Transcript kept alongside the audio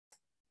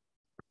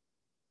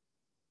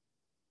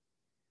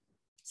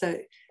So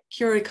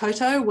kia ora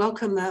koutou,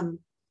 welcome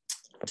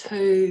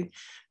to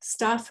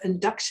Staff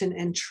Induction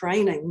and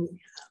Training,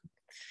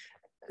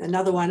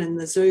 another one in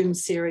the Zoom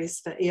series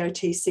for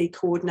EOTC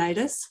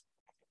coordinators.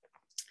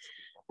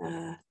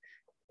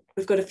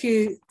 We've got a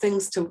few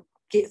things to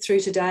get through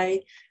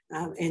today,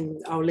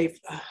 and I'll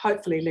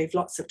hopefully leave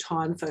lots of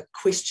time for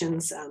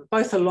questions,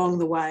 both along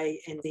the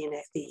way and then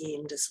at the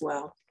end as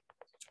well.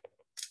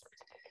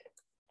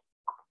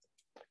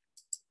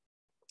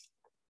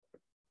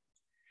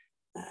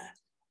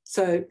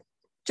 So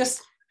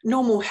just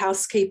normal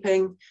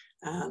housekeeping.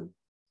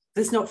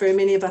 There's not very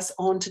many of us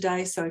on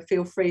today, so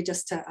feel free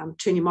just to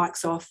turn your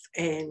mics off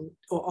and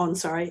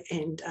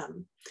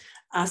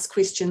ask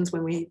questions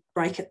when we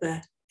break at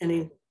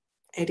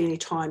any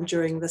time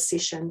during the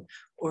session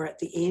or at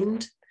the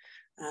end.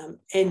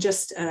 And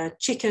just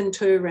check in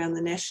too around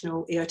the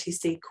National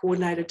EOTC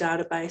Coordinator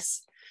Database.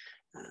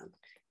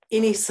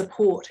 Any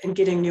support in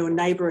getting your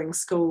neighbouring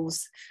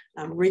schools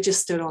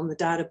registered on the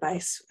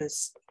database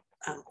is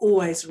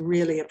always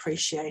really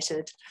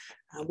appreciated.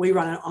 We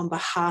run it on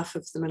behalf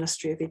of the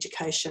Ministry of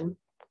Education,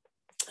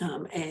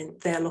 and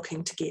they're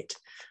looking to get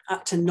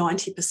up to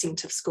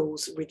 90% of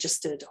schools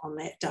registered on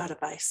that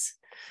database.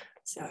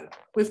 So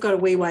we've got a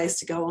wee ways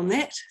to go on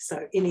that,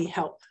 so any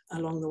help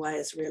along the way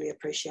is really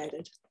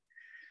appreciated.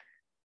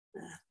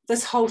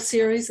 This whole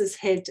series has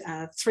had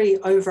 3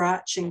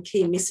 overarching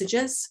key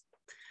messages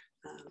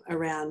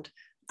around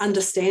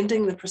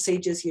understanding the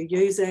procedures you're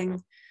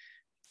using,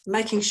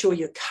 making sure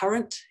you're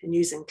current and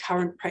using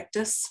current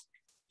practice,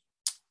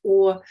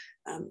 or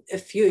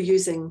if you're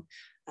using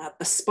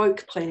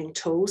bespoke planning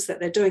tools, that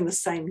they're doing the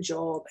same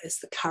job as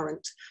the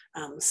current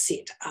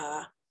set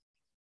are.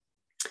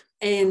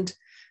 And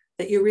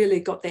that you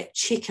really got that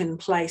check in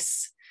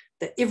place,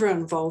 that everyone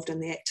involved in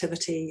the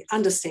activity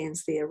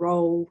understands their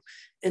role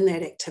in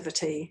that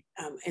activity,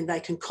 and they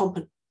can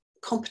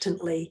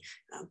competently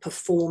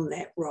perform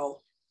that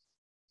role.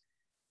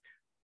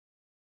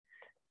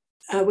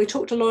 We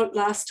talked a lot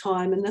last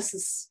time, and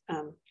this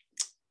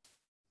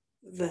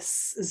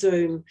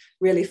Zoom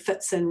really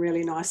fits in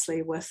really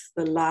nicely with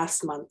the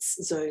last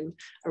month's Zoom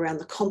around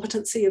the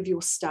competency of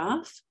your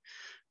staff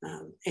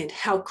and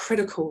how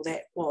critical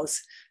that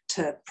was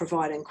to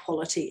providing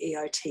quality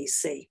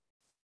EOTC,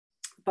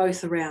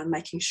 both around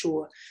making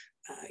sure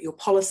your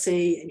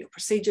policy and your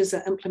procedures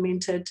are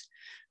implemented,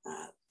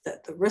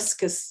 that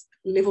the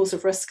levels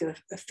of risk are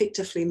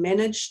effectively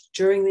managed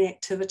during the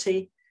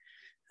activity,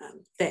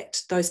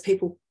 that those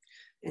people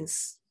and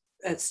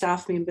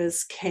staff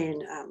members can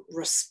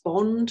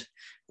respond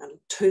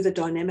to the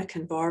dynamic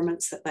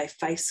environments that they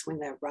face when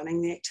they're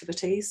running the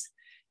activities,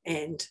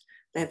 and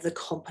they have the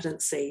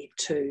competency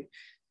to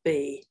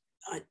be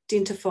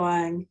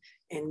identifying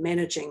and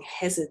managing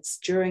hazards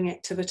during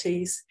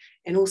activities,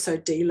 and also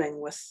dealing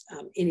with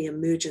any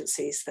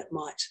emergencies that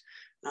might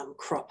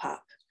crop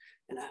up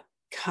in a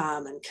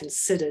calm and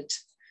considered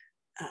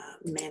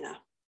manner.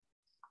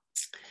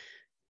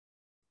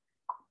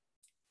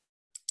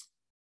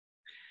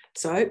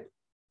 So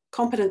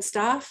competent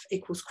staff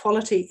equals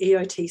quality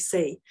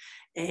EOTC.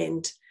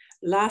 And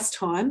last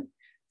time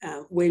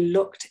we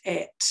looked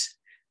at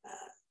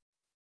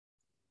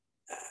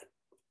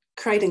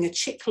creating a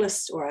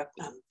checklist or a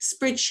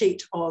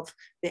spreadsheet of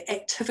the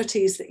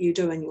activities that you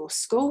do in your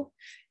school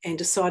and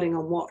deciding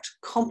on what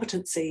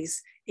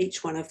competencies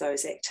each one of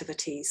those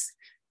activities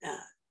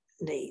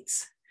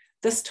needs.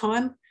 This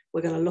time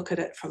we're going to look at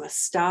it from a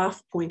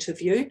staff point of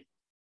view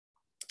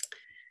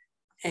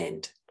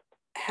and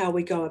how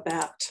we go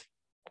about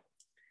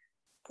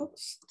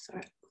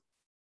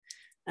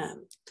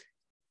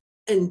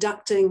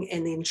inducting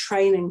and then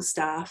training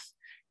staff,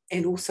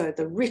 and also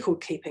the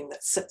record keeping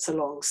that sits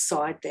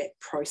alongside that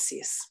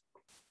process.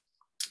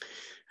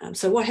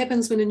 So what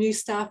happens when a new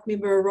staff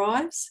member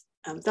arrives?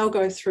 They'll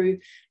go through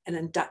an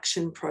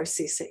induction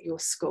process at your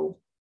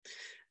school.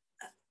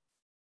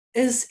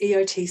 Is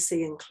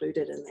EOTC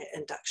included in that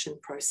induction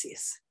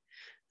process?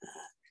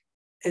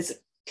 Is a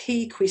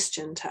key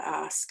question to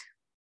ask.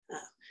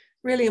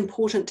 Really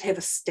important to have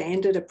a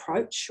standard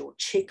approach or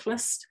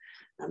checklist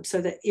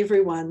so that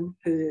everyone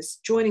who is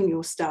joining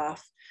your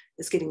staff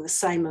is getting the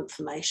same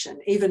information,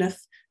 even if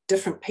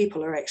different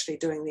people are actually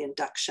doing the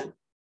induction.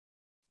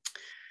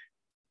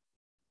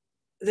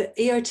 The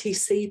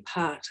EOTC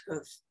part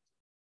of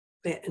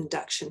that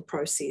induction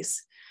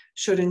process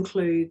should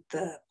include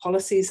the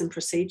policies and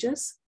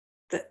procedures,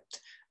 that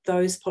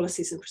those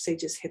policies and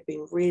procedures have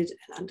been read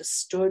and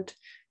understood,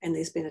 and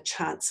there's been a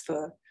chance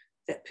for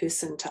that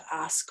person to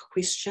ask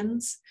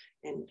questions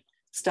and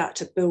start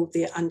to build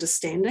their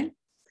understanding.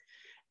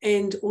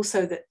 And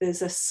also that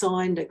there's a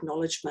signed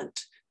acknowledgement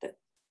that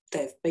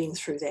they've been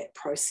through that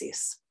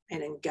process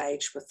and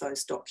engaged with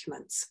those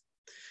documents.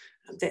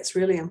 That's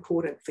really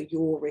important for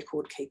your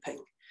record keeping,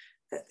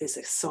 that there's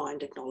a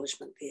signed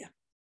acknowledgement there.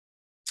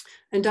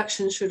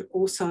 Induction should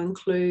also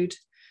include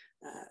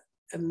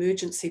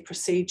emergency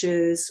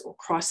procedures or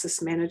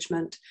crisis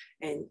management,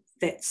 and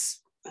that's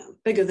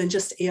bigger than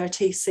just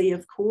EOTC,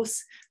 of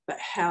course, but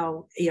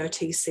how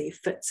EOTC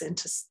fits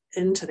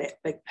into that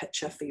big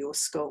picture for your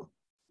school.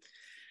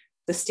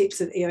 the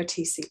steps of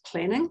EOTC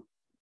planning,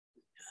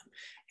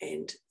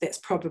 and that's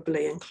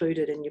probably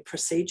included in your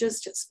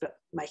procedures, just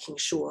making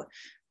sure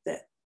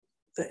that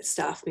the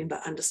staff member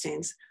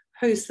understands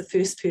who's the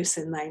first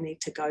person they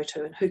need to go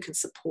to and who can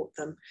support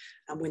them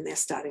when they're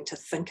starting to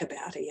think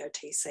about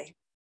EOTC.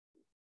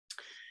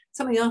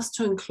 Something else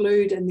to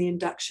include in the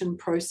induction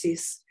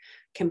process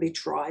can be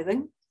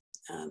driving.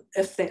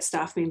 If that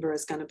staff member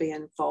is going to be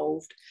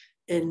involved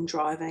in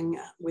driving,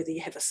 whether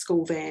you have a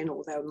school van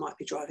or they might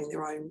be driving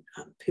their own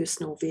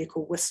personal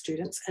vehicle with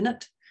students in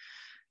it,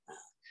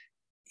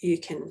 you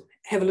can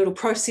have a little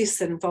process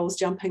that involves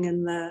jumping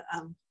in the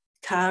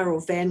car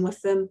or van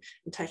with them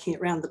and taking it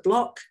around the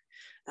block.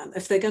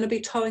 If they're going to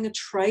be towing a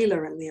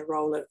trailer in their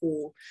role at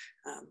all,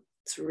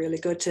 it's really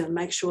good to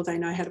make sure they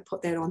know how to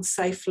put that on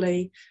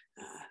safely.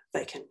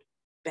 They can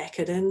back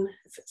it in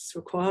if it's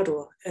required,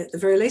 or at the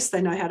very least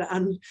they know how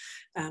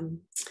to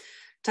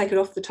take it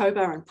off the tow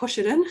bar and push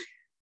it in,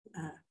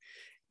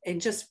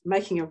 and just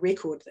making a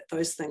record that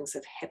those things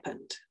have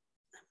happened.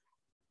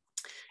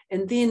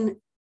 And then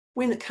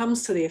when it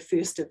comes to their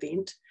first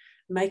event,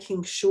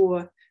 making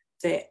sure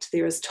that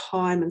there is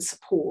time and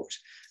support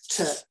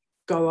to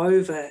go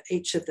over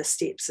each of the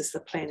steps as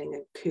the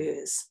planning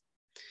occurs.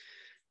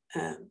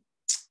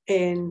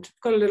 And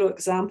I've got a little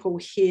example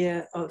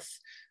here of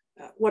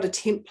what a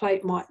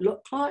template might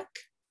look like.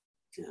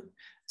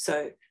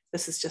 So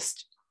this is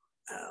just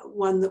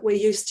one that we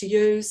used to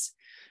use.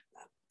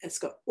 It's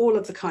got all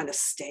of the kind of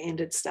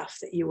standard stuff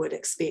that you would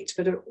expect,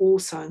 but it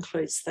also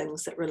includes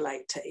things that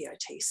relate to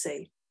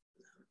EOTC.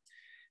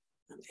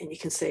 And you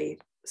can see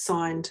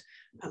signed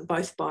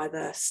both by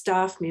the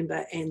staff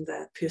member and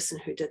the person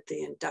who did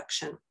the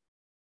induction.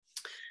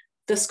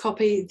 This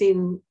copy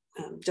then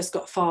just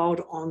got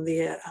filed on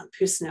their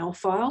personnel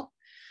file,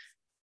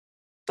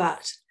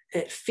 but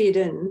it fed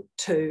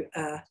into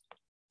a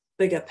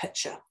bigger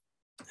picture.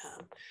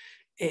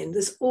 And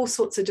there's all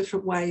sorts of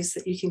different ways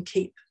that you can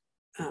keep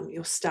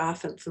your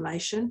staff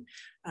information.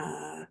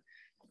 A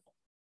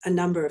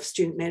number of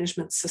student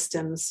management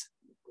systems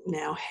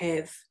now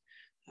have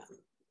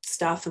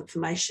staff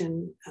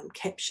information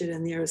captured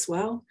in there as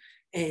well,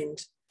 and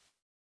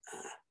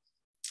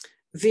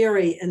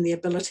vary in the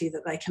ability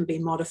that they can be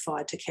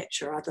modified to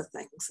capture other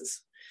things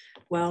as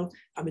well.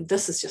 I mean,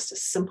 this is just a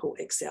simple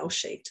Excel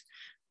sheet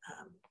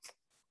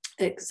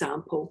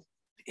example,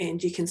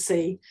 and you can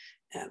see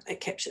it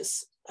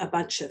captures a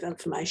bunch of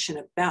information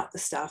about the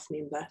staff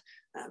member,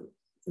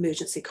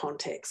 emergency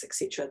contacts,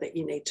 etc., that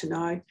you need to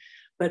know,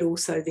 but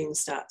also then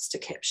starts to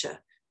capture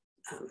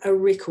a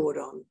record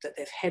on that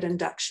they've had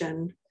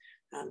induction,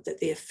 that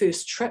their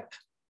first trip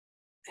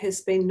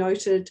has been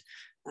noted,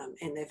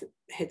 and they've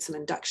had some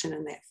induction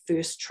in that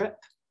first trip.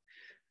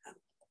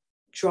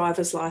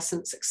 Driver's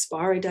license,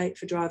 expiry date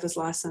for driver's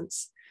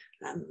license.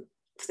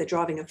 If they're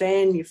driving a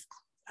van, you've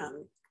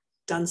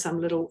done some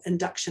little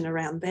induction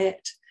around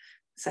that.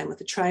 Same with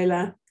the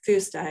trailer,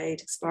 first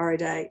aid, expiry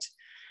date.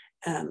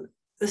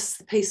 This is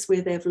the piece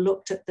where they've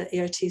looked at the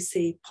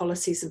EOTC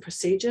policies and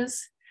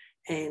procedures,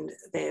 and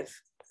they've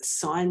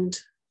signed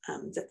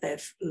that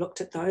they've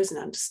looked at those and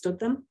understood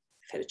them.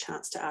 They've had a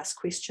chance to ask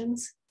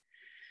questions.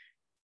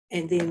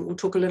 And then we'll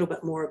talk a little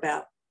bit more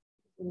about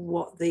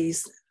what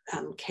these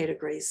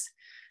categories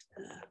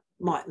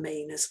might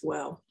mean as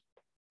well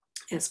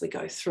as we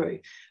go through.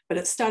 But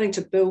it's starting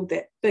to build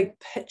that big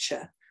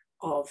picture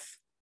of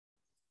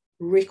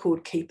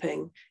record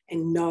keeping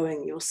and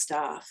knowing your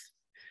staff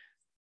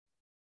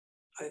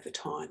over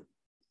time.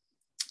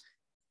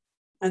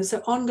 And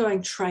so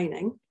ongoing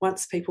training,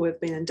 once people have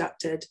been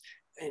inducted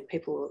and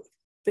people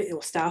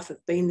or staff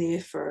have been there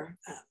for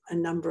a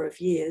number of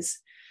years,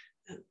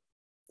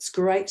 it's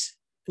great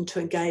to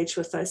engage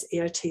with those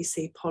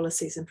EOTC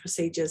policies and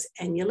procedures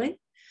annually.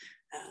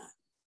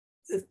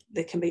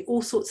 There can be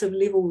all sorts of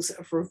levels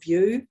of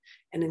review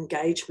and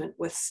engagement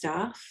with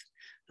staff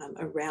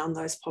around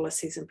those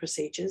policies and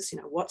procedures. You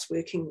know, what's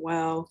working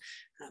well?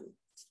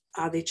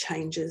 Are there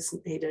changes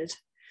needed?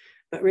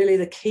 But really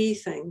the key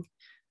thing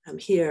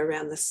here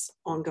around this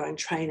ongoing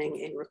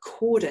training and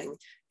recording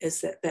is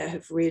that they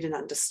have read and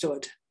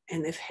understood,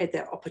 and they've had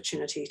that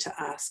opportunity to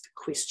ask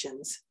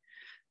questions.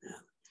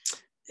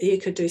 You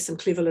could do some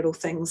clever little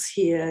things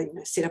here, you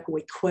know, set up a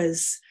wee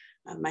quiz,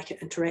 make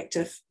it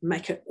interactive,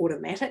 make it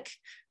automatic.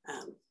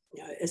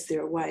 You know, is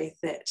there a way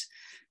that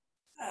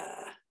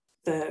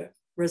the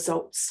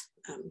results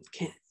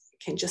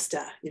can just,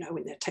 you know,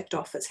 when they're ticked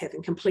off as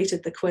having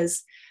completed the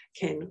quiz,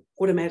 can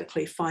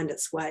automatically find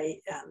its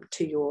way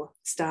to your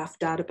staff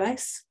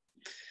database.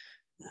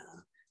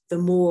 The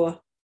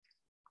more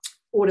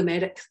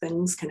automatic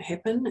things can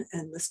happen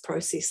in this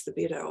process, the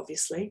better,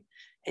 obviously.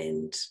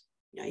 And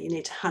you know, you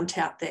need to hunt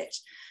out that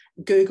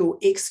Google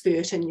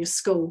expert in your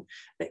school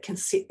that can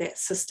set that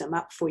system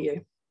up for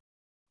you.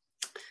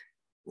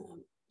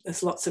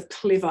 There's lots of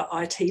clever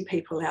IT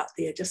people out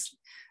there just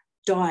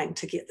dying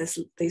to get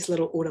these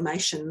little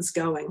automations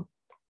going.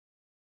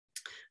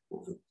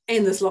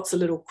 And there's lots of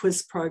little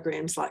quiz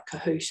programs like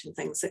Kahoot and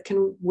things that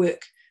can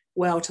work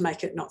well to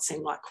make it not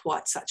seem like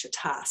quite such a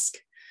task.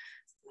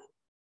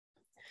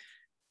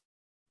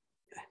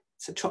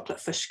 So chocolate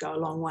fish go a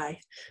long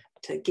way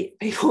to get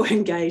people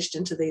engaged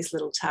into these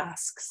little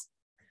tasks.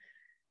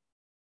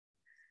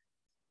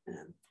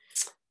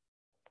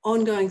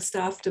 Ongoing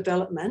staff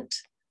development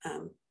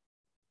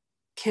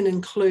can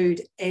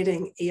include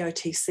adding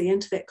EOTC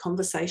into that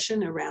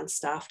conversation around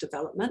staff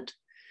development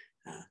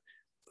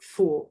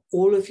for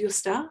all of your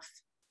staff.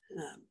 You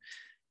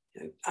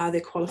know, are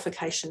there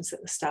qualifications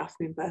that the staff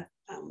member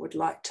would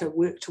like to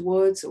work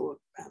towards or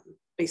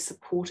be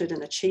supported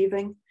in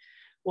achieving?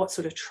 What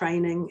sort of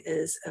training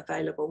is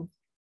available?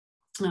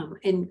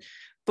 And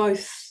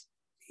both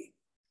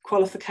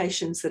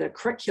qualifications that are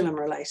curriculum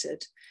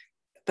related,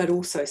 but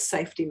also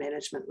safety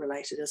management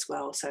related as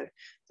well. So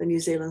the New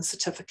Zealand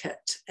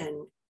certificate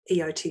in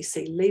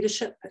EOTC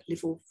leadership at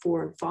level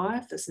 4 and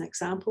 5 is an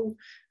example.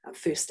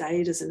 First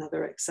aid is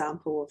another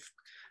example of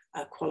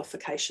a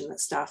qualification that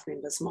staff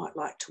members might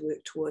like to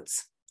work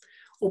towards.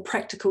 Or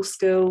practical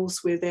skills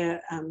where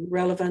they're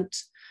relevant,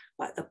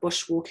 like the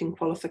bushwalking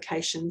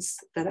qualifications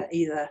that are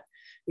either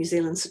New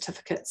Zealand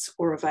certificates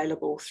or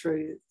available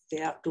through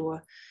the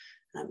Outdoor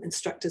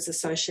Instructors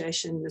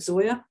Association,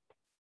 NZOIA.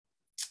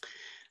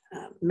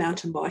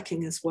 Mountain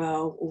biking as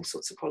well, all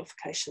sorts of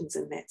qualifications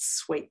in that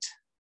suite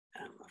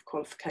of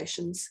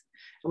qualifications.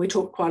 And we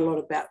talked quite a lot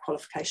about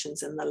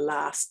qualifications in the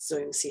last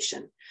Zoom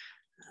session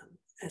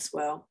as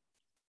well.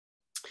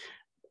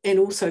 And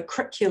also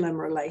curriculum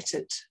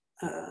related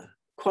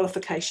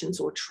qualifications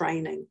or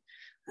training,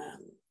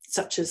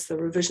 such as the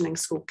revisioning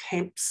school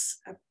camps,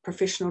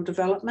 professional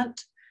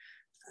development,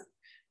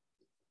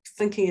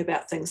 thinking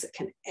about things that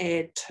can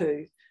add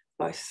to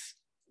both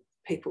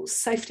people's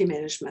safety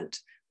management,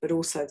 but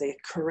also their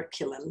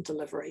curriculum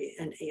delivery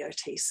in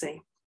EOTC.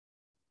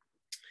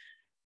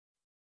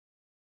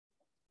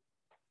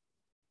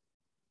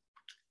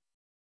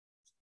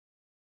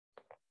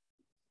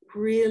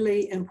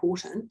 Really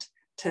important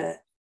to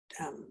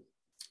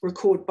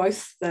record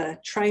both the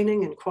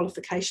training and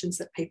qualifications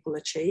that people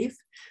achieve,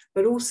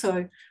 but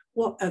also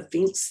what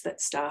events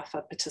that staff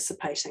are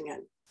participating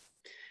in.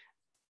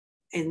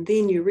 And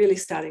then you're really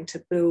starting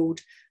to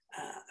build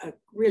a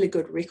really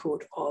good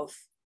record of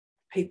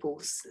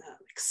people's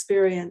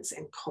experience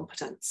and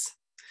competence.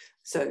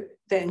 So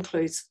that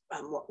includes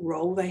what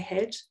role they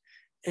had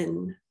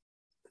in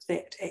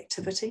that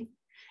activity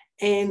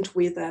and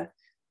whether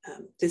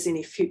there's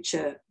any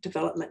future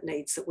development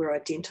needs that were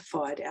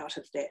identified out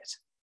of that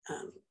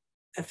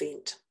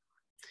event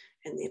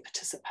and their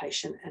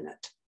participation in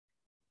it.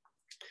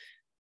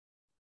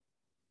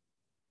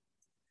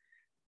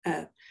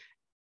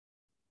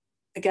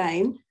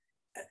 Again,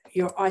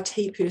 your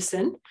IT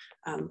person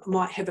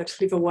might have a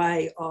clever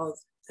way of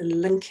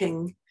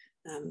linking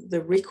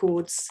the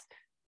records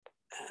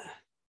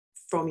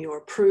from your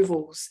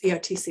approvals,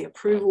 EOTC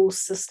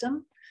approvals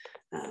system,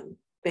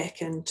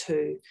 back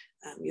into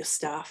your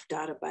staff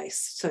database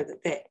so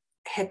that that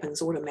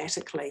happens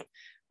automatically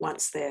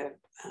once the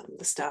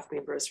staff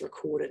member is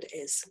recorded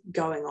as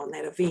going on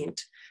that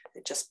event.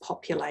 It just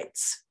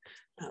populates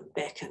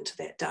back into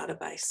that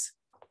database.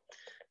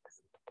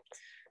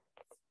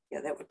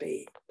 Yeah, that would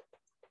be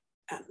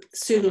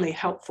certainly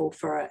helpful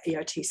for an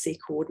EOTC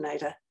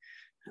coordinator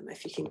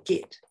if you can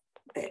get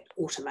that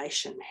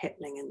automation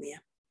happening in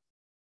there.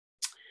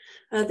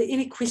 Are there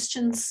any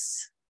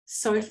questions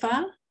so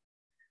far?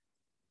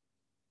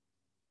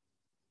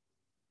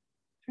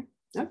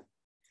 No?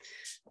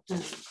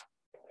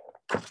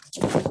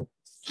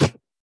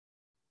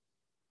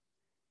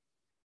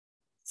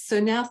 So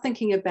now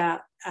thinking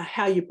about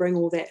how you bring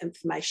all that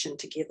information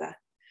together.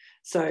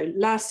 So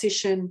last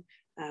session,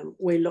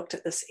 we looked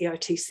at this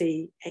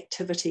EOTC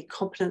activity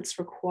competence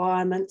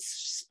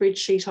requirements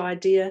spreadsheet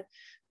idea,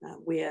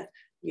 where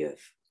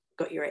you've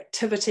got your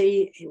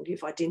activity and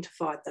you've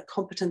identified the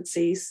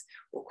competencies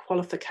or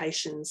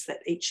qualifications that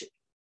each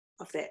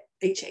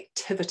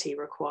activity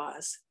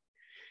requires.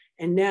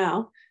 And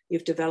now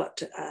you've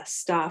developed a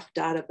staff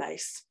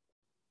database.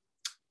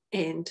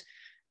 And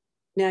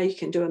now you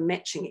can do a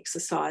matching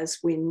exercise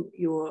when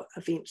your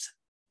event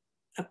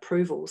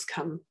approvals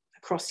come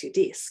across your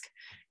desk.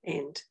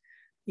 And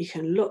you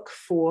can look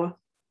for,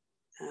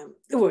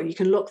 or you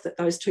can look that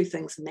those two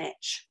things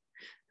match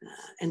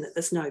and that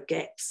there's no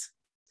gaps.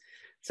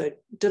 So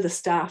do the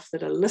staff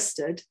that are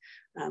listed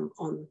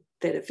on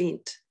that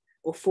event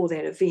or for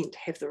that event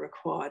have the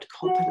required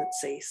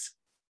competencies?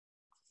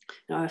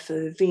 Now, if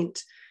an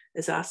event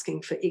is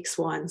asking for X,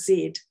 Y, and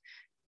Z,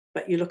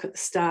 but you look at the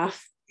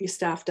staff, your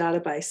staff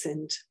database,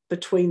 and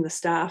between the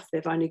staff,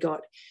 they've only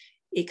got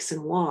X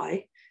and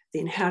Y,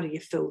 then how do you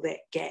fill that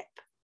gap?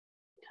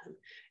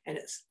 And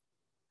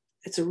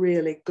it's a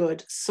really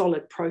good,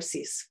 solid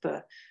process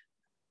for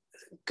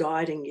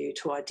guiding you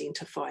to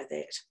identify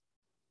that.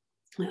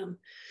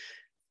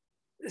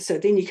 So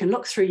then you can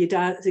look through your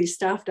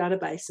staff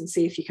database and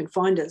see if you can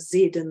find a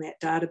Z in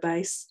that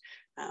database,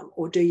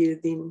 or do you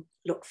then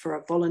look for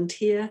a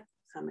volunteer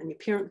in your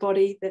parent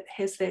body that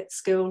has that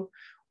skill,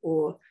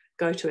 or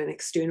go to an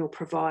external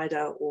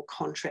provider or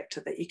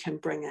contractor that you can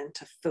bring in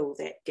to fill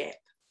that gap.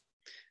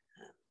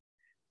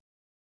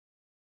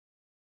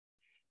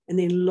 And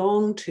then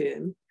long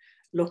term,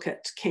 look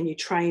at, can you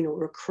train or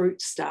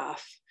recruit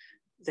staff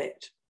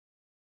that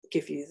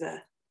give you the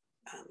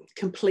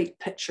complete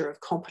picture of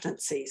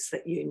competencies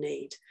that you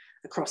need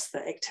across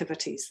the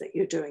activities that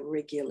you're doing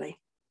regularly.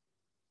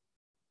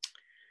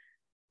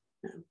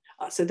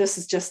 So this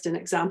is just an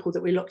example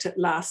that we looked at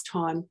last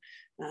time.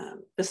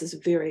 This is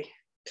very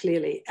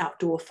clearly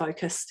outdoor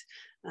focused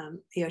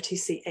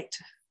EOTC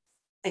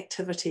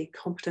activity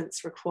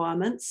competence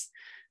requirements.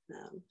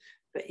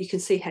 But you can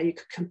see how you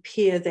could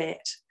compare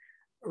that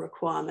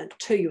requirement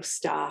to your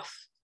staff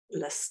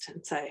list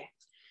and say,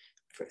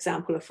 for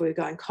example, if we're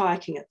going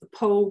kayaking at the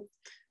pool,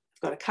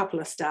 I've got a couple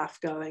of staff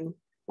going,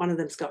 one of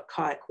them's got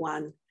kayak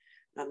 1,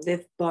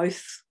 they've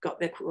both got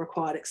their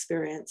required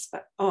experience,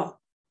 but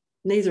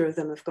neither of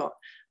them have got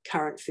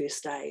current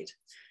first aid.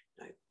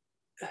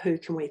 Who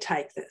can we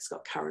take that's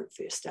got current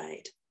first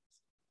aid?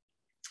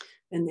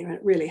 And then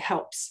it really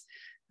helps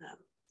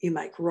you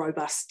make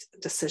robust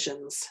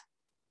decisions.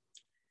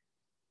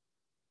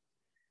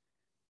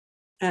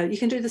 You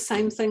can do the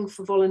same thing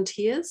for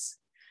volunteers.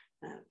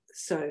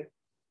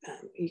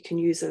 You can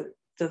use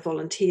the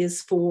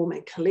volunteers form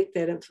and collect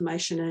that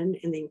information in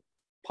and then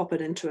pop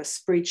it into a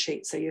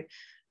spreadsheet, so you're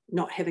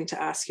not having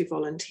to ask your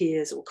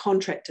volunteers or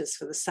contractors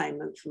for the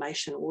same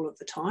information all of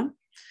the time.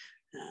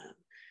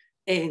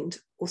 And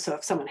also,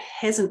 if someone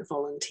hasn't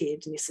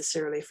volunteered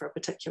necessarily for a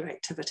particular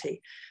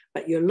activity,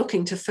 but you're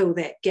looking to fill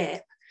that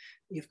gap,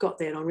 you've got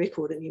that on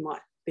record, and you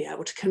might be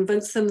able to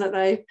convince them that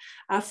they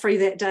are free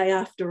that day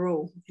after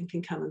all and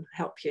can come and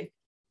help you.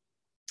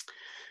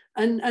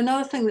 And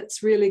another thing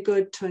that's really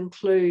good to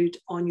include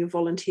on your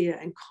volunteer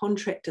and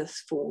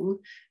contractors form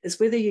is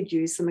whether you'd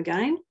use them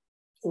again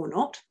or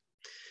not,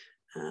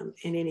 and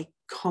any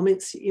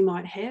comments that you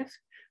might have.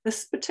 This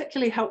is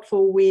particularly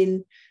helpful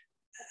when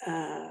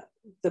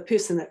the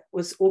person that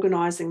was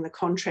organising the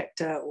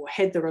contractor or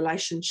had the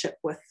relationship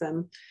with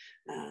them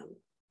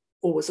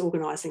or was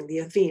organising the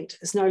event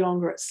is no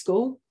longer at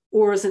school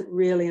or isn't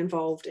really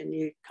involved, and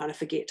you kind of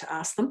forget to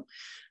ask them.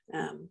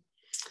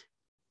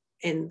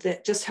 And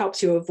that just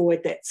helps you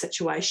avoid that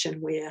situation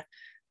where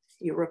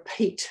you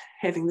repeat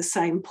having the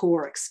same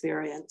poor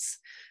experience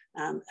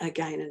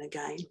again and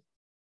again.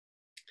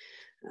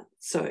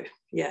 So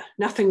yeah,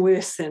 nothing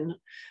worse than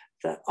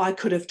that I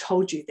could have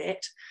told you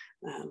that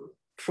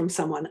from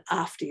someone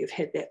after you've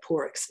had that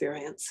poor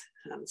experience.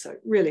 So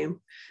really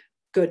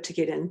good to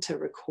get into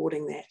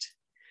recording that.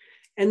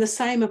 And the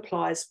same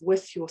applies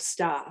with your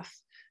staff.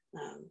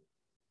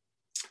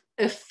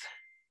 If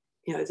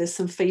there's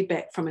some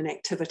feedback from an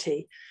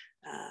activity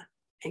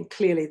and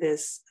clearly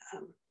there's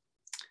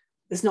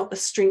not the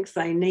strength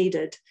they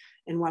needed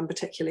in one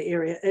particular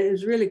area, it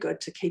is really good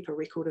to keep a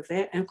record of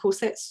that. And of course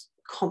that's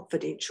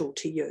confidential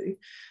to you,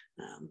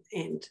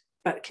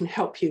 but it can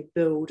help you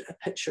build a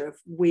picture of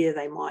where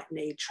they might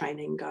need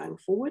training going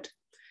forward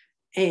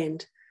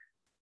and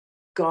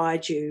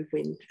guide you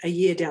when a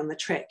year down the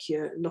track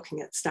you're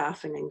looking at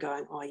staffing and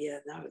going, oh yeah,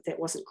 no, that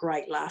wasn't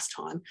great last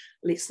time,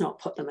 let's not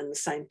put them in the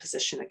same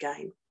position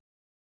again.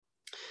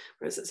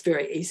 Whereas it's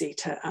very easy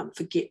to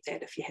forget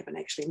that if you haven't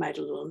actually made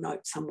a little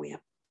note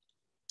somewhere.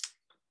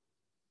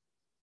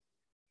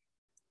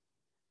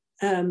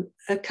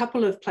 A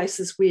couple of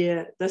places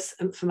where this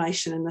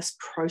information and this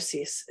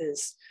process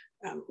is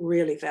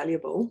really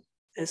valuable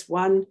is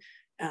one,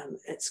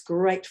 it's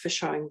great for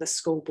showing the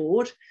school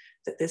board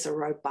that there's a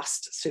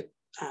robust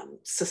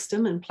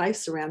system in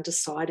place around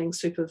deciding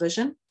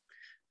supervision.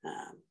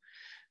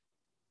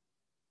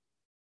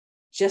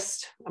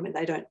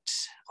 They don't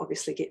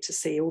obviously get to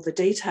see all the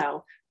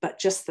detail, but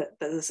just that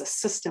there's a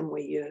system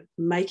where you're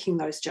making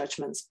those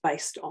judgments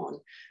based on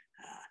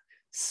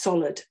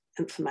solid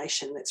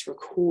information that's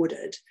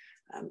recorded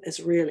is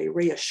really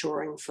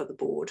reassuring for the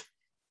board.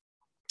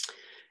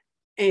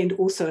 And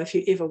also, if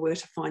you ever were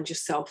to find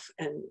yourself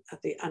in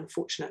the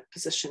unfortunate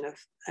position of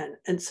an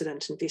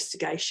incident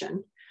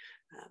investigation,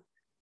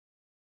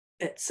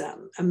 it's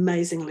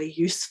amazingly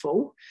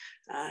useful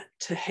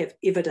to have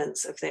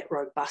evidence of that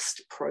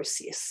robust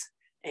process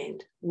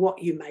and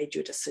what you made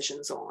your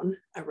decisions on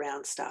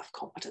around staff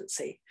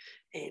competency,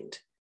 and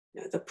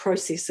the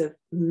process of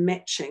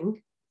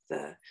matching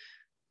the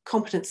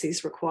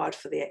competencies required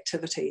for the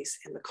activities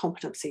and the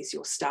competencies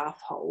your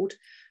staff hold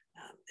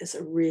is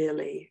a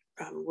really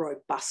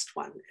robust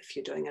one if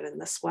you're doing it in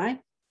this way.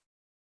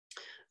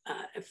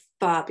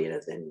 Far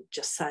better than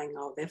just saying,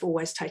 oh, they've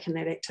always taken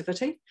that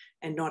activity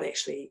and not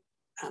actually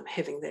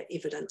having that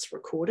evidence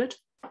recorded.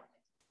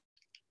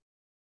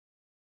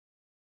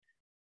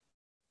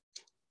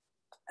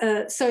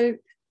 So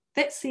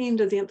that's the end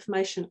of the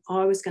information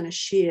I was going to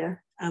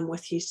share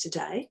with you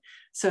today.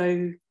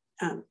 So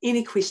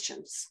any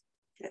questions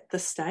at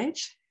this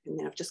stage? And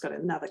then I've just got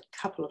another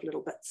couple of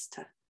little bits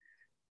to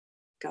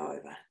go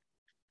over.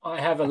 I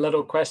have a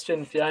little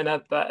question,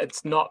 Fiona, but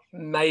it's not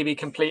maybe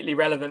completely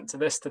relevant to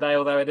this today,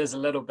 although it is a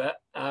little bit,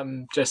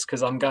 just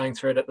because I'm going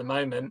through it at the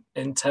moment,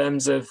 in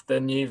terms of the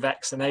new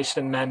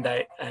vaccination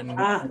mandate and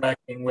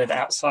working with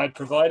outside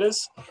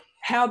providers.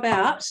 How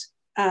about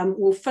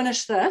we'll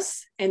finish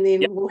this and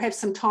then we'll have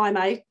some time,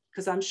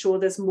 because I'm sure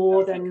there's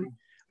more than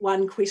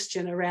one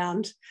question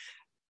around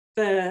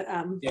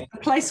the Yeah.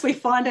 place we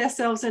find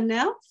ourselves in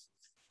now.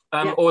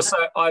 Yeah. Also,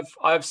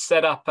 I've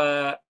set up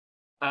a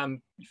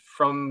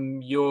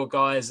from your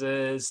guys'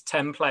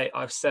 template.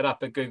 I've set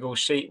up a Google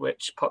Sheet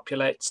which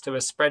populates to a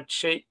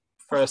spreadsheet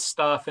for a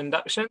staff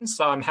induction.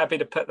 So I'm happy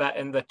to put that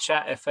in the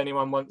chat if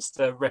anyone wants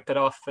to rip it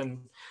off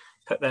and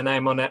put their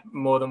name on it.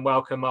 More than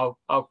welcome.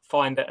 I'll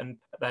find it and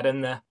put that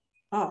in there.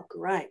 Oh,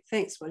 great!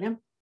 Thanks, William.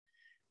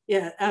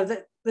 Yeah,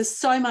 there's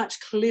so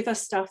much clever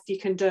stuff you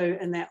can do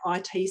in that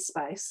IT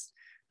space,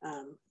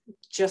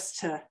 just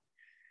to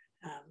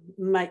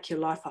make your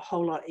life a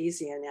whole lot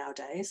easier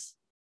nowadays.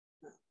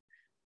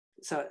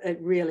 So it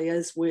really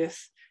is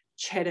worth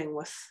chatting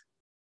with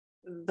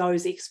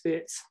those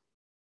experts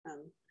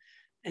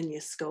in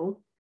your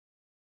school.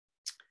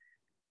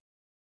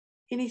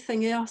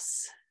 Anything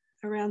else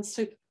around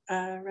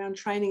around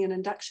training and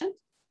induction?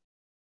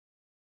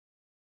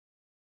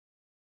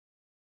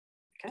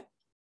 Okay,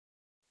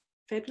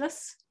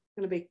 fabulous.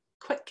 Going to be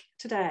quick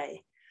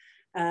today.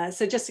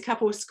 So just a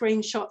couple of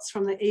screenshots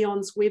from the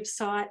EONS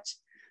website.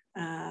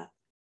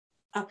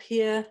 Up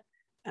here,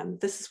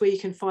 this is where you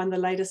can find the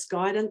latest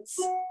guidance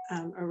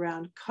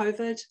around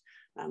COVID.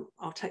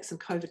 I'll take some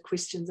COVID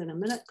questions in a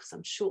minute because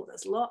I'm sure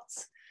there's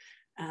lots.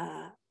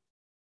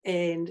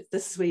 And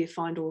this is where you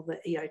find all the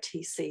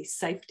EOTC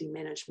safety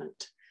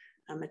management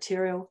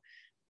material.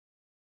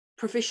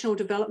 Professional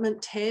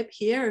development tab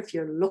here if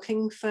you're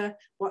looking for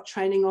what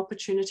training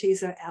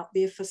opportunities are out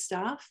there for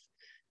staff.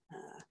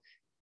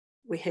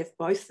 We have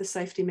both the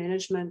safety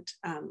management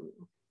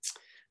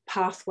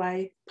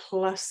pathway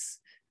plus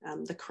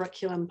the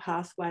curriculum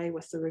pathway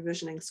with the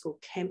revisioning school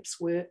camps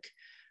work,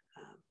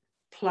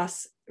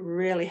 plus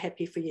really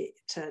happy for you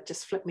to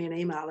just flip me an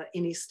email at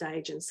any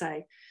stage and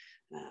say,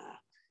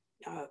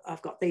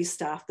 I've got these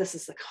staff, this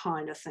is the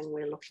kind of thing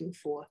we're looking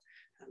for,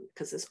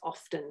 because there's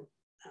often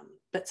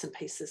bits and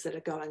pieces that are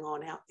going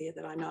on out there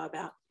that I know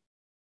about.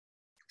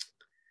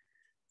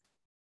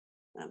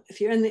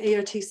 If you're in the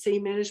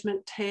EOTC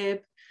management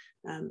tab,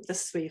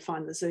 this is where you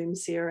find the Zoom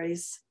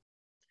series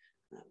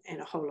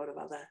and a whole lot of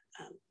other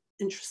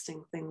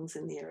interesting things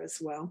in there as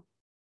well.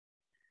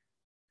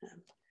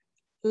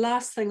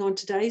 Last thing on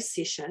today's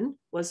session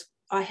was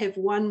I have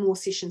one more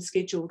session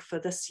scheduled for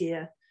this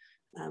year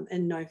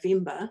in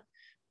November,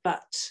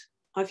 but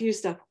I've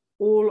used up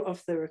all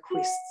of the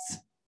requests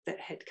that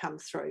had come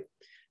through.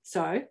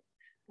 So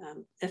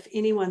if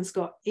anyone's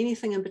got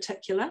anything in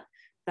particular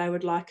they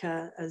would like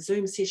a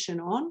Zoom session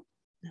on,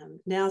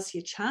 now's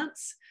your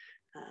chance,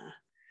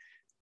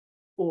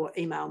 or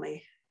email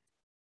me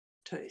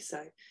too.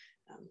 So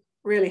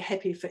really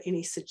happy for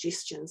any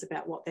suggestions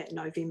about what that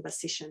November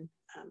session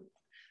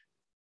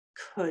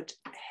could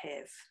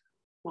have,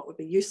 what would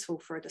be useful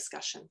for a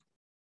discussion.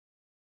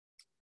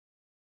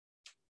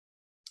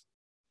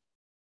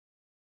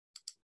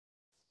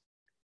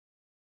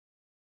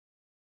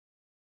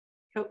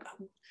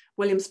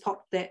 William's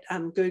popped that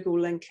Google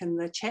link in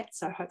the chat,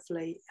 so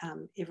hopefully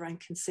everyone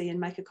can see and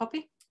make a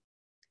copy.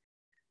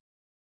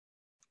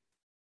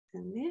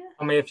 In there.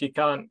 Tell me if you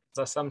can't,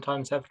 because I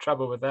sometimes have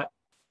trouble with that.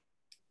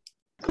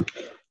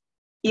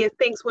 Yeah,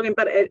 thanks, William,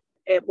 but it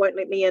won't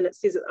let me in. It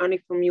says it's only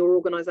from your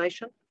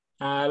organisation.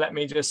 Let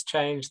me just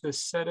change the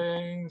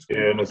settings.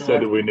 Yeah, and it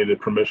said that we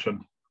needed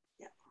permission.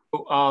 Yeah.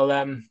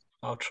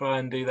 I'll try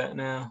and do that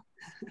now.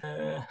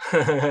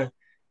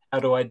 How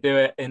do I do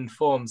it in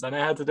Forms? I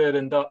know how to do it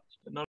in Docs.